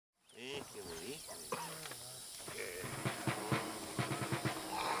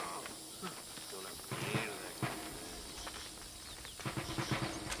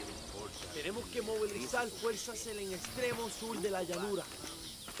tal fuerzas en el extremo sur de la llanura,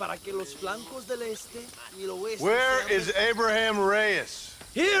 para que los flancos del este y el oeste... Where is Abraham Reyes?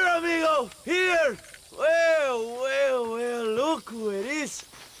 Here, amigo! Here! Well, look who it is.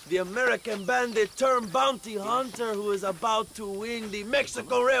 The American bandit turned bounty hunter who is about to win the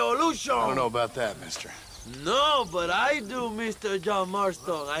Mexican Revolution. I don't know about that, mister. No, but I do, Mr. John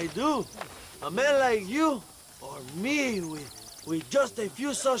Marston, I do. A man like you, or me, with just a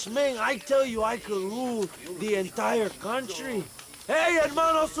few such men, I tell you I could rule the entire country. Hey,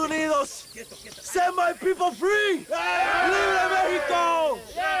 hermanos unidos! Set my people free! Libre Mexico!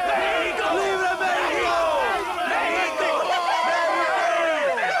 Mexico! Libre Mexico! Mexico!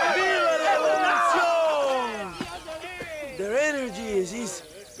 Viva la revolución! Their energy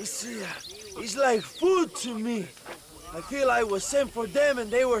is like food to me. I feel I was sent for them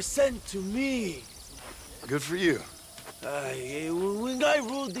and they were sent to me. Good for you. When I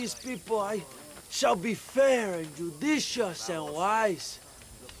rule these people, I shall be fair and judicious and wise.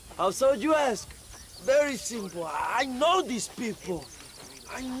 How so, you ask? Very simple. I know these people.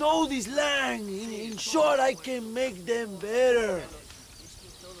 I know this land. In short, I can make them better.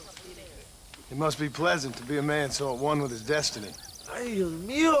 It must be pleasant to be a man so at one with his destiny. Ay, Dios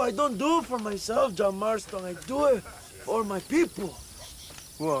mío, I don't do it for myself, John Marston. I do it for my people.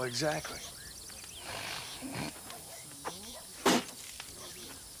 Well, exactly.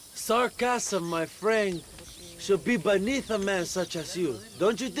 Sarcasm, my friend, should be beneath a man such as you,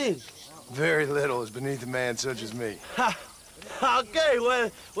 don't you think? Very little is beneath a man such as me. Ha! Okay,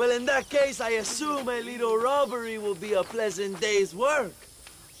 well, in that case, I assume a little robbery will be a pleasant day's work.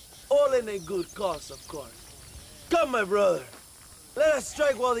 All in a good cause, of course. Come, my brother. Let us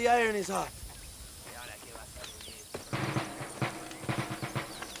strike while the iron is hot.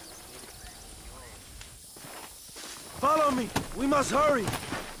 Follow me. We must hurry.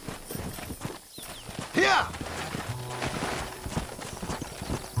 Here!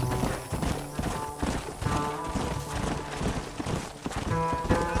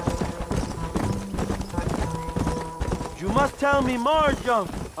 You must tell me more, John.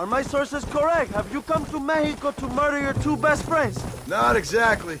 Are my sources correct? Have you come to Mexico to murder your two best friends? Not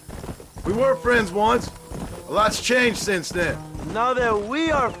exactly. We were friends once. A lot's changed since then. Now that we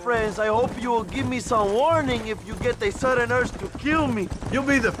are friends, I hope you will give me some warning if you get a sudden urge to kill me. You'll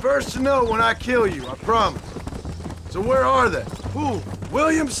be the first to know when I kill you, I promise. So where are they? Who?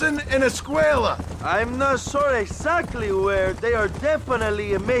 Williamson and Escuela. I'm not sure exactly where. They are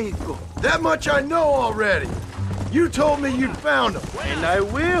definitely in Mexico. That much I know already. You told me you'd found them. And I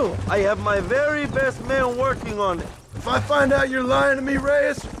will. I have my very best men working on it. If I find out you're lying to me,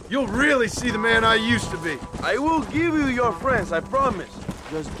 Reyes, you'll really see the man I used to be. I will give you your friends, I promise.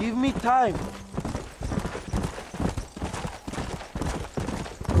 Just give me time.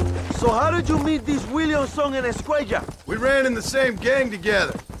 So how did you meet these Williamson and Escuella? We ran in the same gang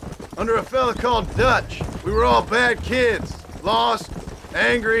together, under a fella called Dutch. We were all bad kids, lost,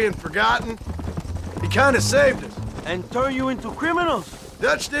 angry, and forgotten. He kind of saved us. And turned you into criminals?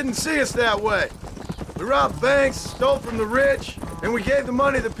 Dutch didn't see us that way. We robbed banks, stole from the rich, and we gave the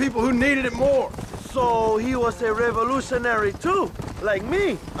money to people who needed it more. So he was a revolutionary too, like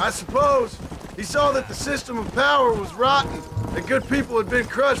me? I suppose. He saw that the system of power was rotten, that good people had been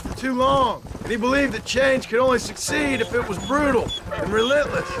crushed for too long, and he believed that change could only succeed if it was brutal and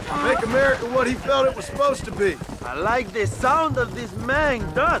relentless, make America what he felt it was supposed to be. I like the sound of this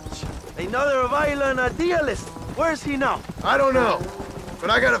man, Dutch. Another violent idealist. Where's he now? I don't know, but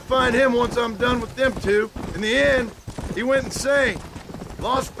I gotta find him once I'm done with them two. In the end, he went insane.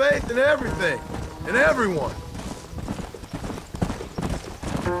 Lost faith in everything, and everyone.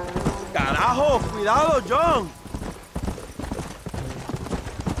 Carajo, cuidado, John.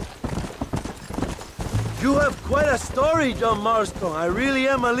 You have quite a story, John Marston. I really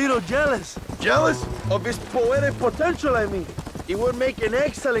am a little jealous. Jealous? Of his poetic potential, I mean. He would make an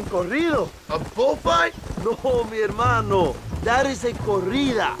excellent corrido. A bullfight? No, mi hermano. That is a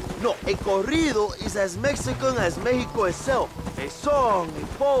corrida. No, a corrido is as Mexican as Mexico itself. A song, a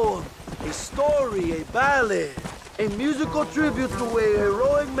poem, a story, a ballad. A musical tribute to a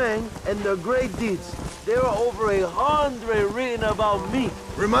heroic man and their great deeds. There are over 100 written about me.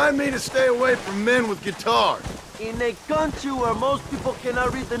 Remind me to stay away from men with guitars. In a country where most people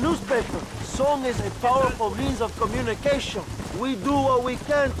cannot read the newspaper, song is a powerful means of communication. We do what we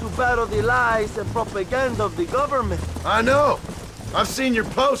can to battle the lies and propaganda of the government. I know. I've seen your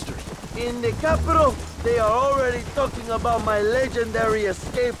posters. In the capital, they are already talking about my legendary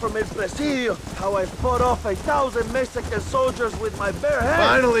escape from El Presidio, how I fought off 1,000 Mexican soldiers with my bare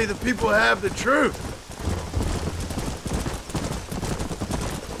hands. Finally, the people have the truth.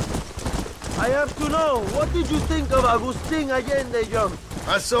 I have to know, what did you think of Agustin Allende, young?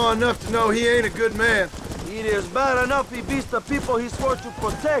 I saw enough to know he ain't a good man. It is bad enough he beats the people he swore to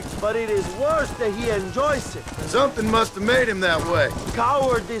protect, but it is worse that he enjoys it. Something must have made him that way.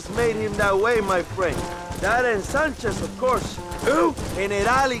 Cowardice made him that way, my friend. That and Sanchez, of course. Who?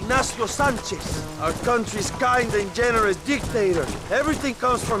 General Ignacio Sanchez, our country's kind and generous dictator. Everything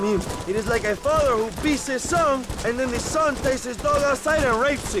comes from him. It is like a father who beats his son, and then the son takes his dog outside and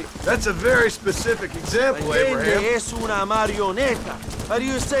rapes it. That's a very specific example, Allende Abraham. es una marioneta. How do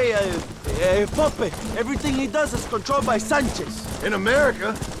you say, a puppet? Everything he does is controlled by Sanchez. In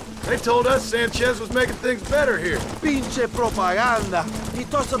America, they told us Sanchez was making things better here. Pinche propaganda. He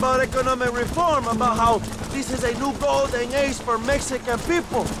talks about economic reform, about how this is a new golden age for Mexican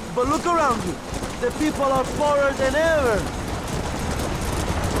people. But look around you. The people are poorer than ever.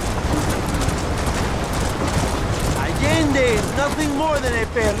 Allende is nothing more than a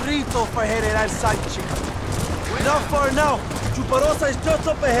perrito for General Sanchez. Not far now. Chuparosa is just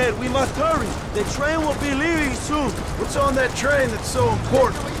up ahead. We must hurry. The train will be leaving soon. What's on that train that's so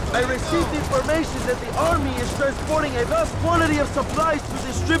important? I received information that the army is transporting a vast quantity of supplies to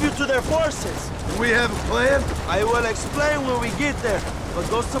distribute to their forces. Do we have a plan? I will explain when we get there, but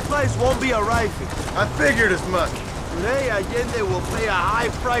those supplies won't be arriving. I figured as much. Today, Allende will pay a high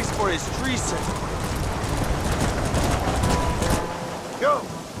price for his treason. Go!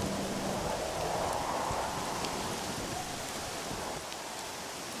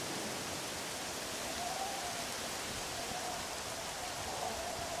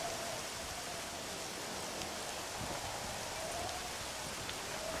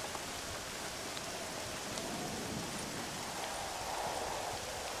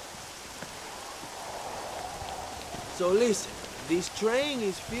 So listen, this train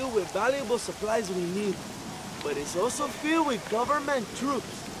is filled with valuable supplies we need, but it's also filled with government troops.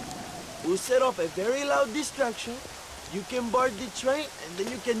 We'll set off a very loud distraction. You can board the train, and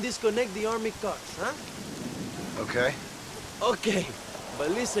then you can disconnect the army cars, huh? Okay. Okay,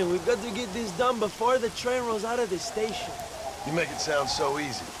 but listen, we've got to get this done before the train rolls out of the station. You make it sound so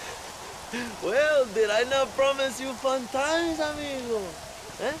easy. Well, did I not promise you fun times, amigo?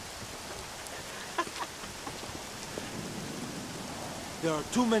 Eh? There are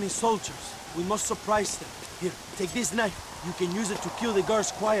too many soldiers. We must surprise them. Here, take this knife. You can use it to kill the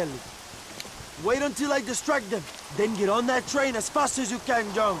guards quietly. Wait until I distract them. Then get on that train as fast as you can,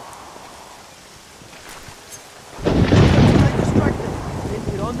 John. Until I distract them. Then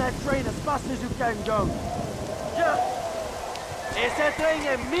get on that train as fast as you can, John. Yeah. Ese tren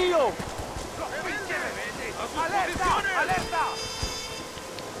es mío. ¡Alerta! ¡Alerta!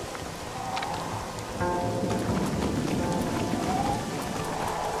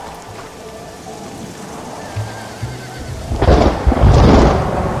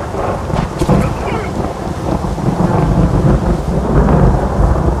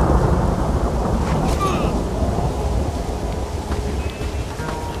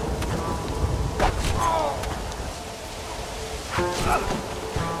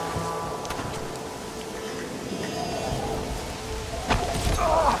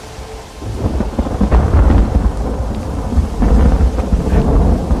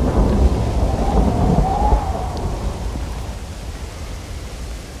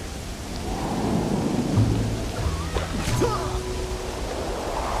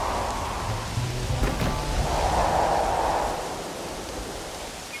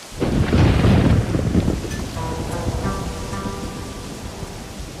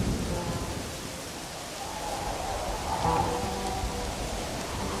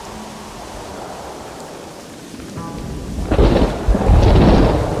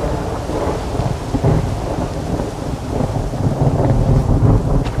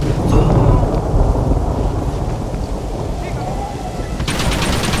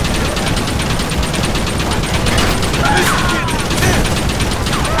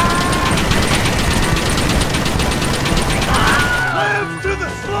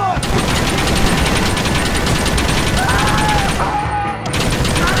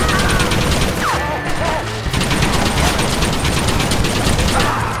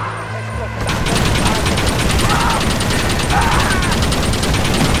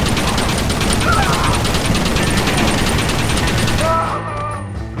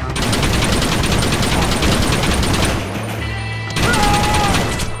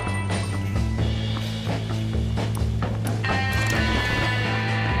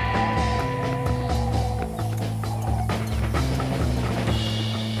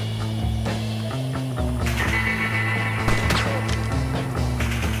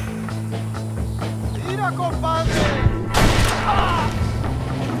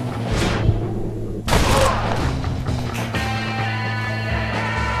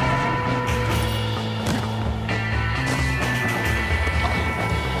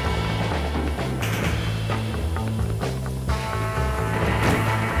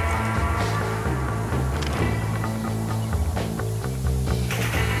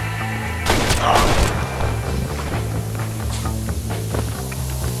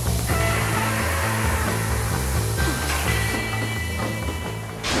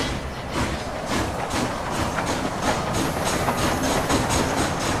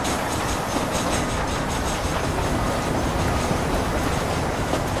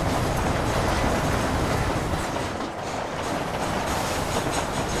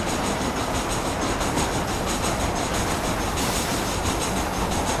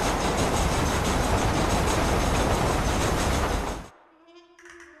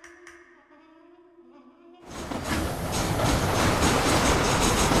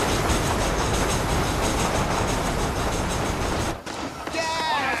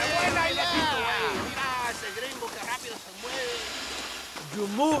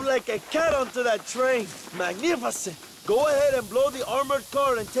 like a cat onto that train. Magnificent. Go ahead and blow the armored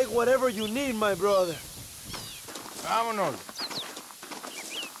car and take whatever you need, my brother. Vámonos.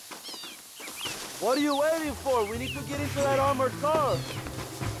 What are you waiting for? We need to get into that armored car.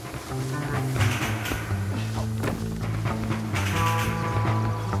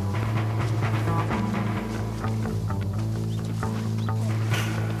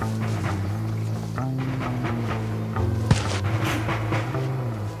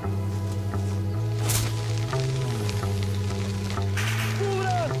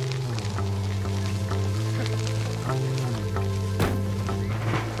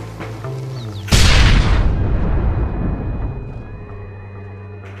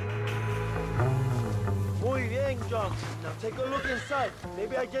 Muy bien, John. Now take a look inside.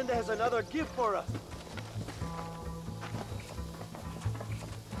 Maybe Allende has another gift for us.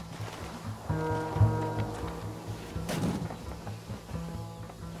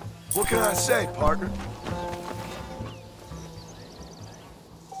 What can I say, partner?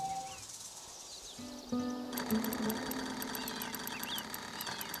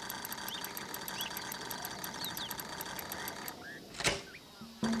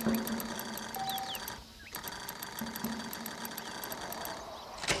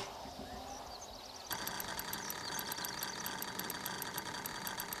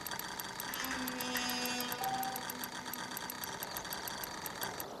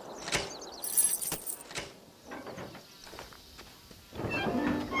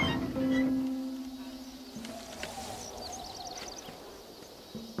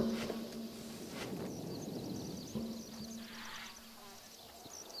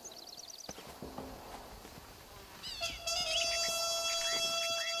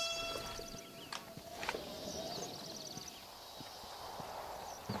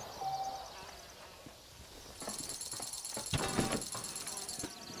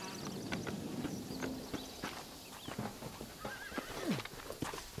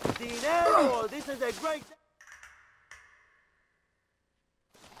 Dinero! This is a great...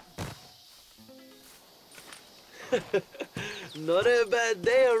 Not a bad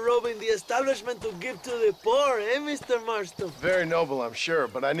day of robbing the establishment to give to the poor, eh, Mr. Marston? Very noble, I'm sure,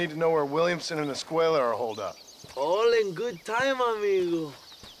 but I need to know where Williamson and Escuela are holed up. All in good time, amigo.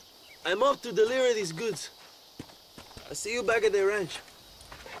 I'm off to deliver these goods. I'll see you back at the ranch.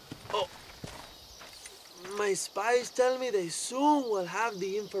 Oh, my spies tell me they soon will have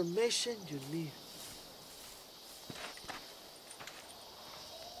the information you need.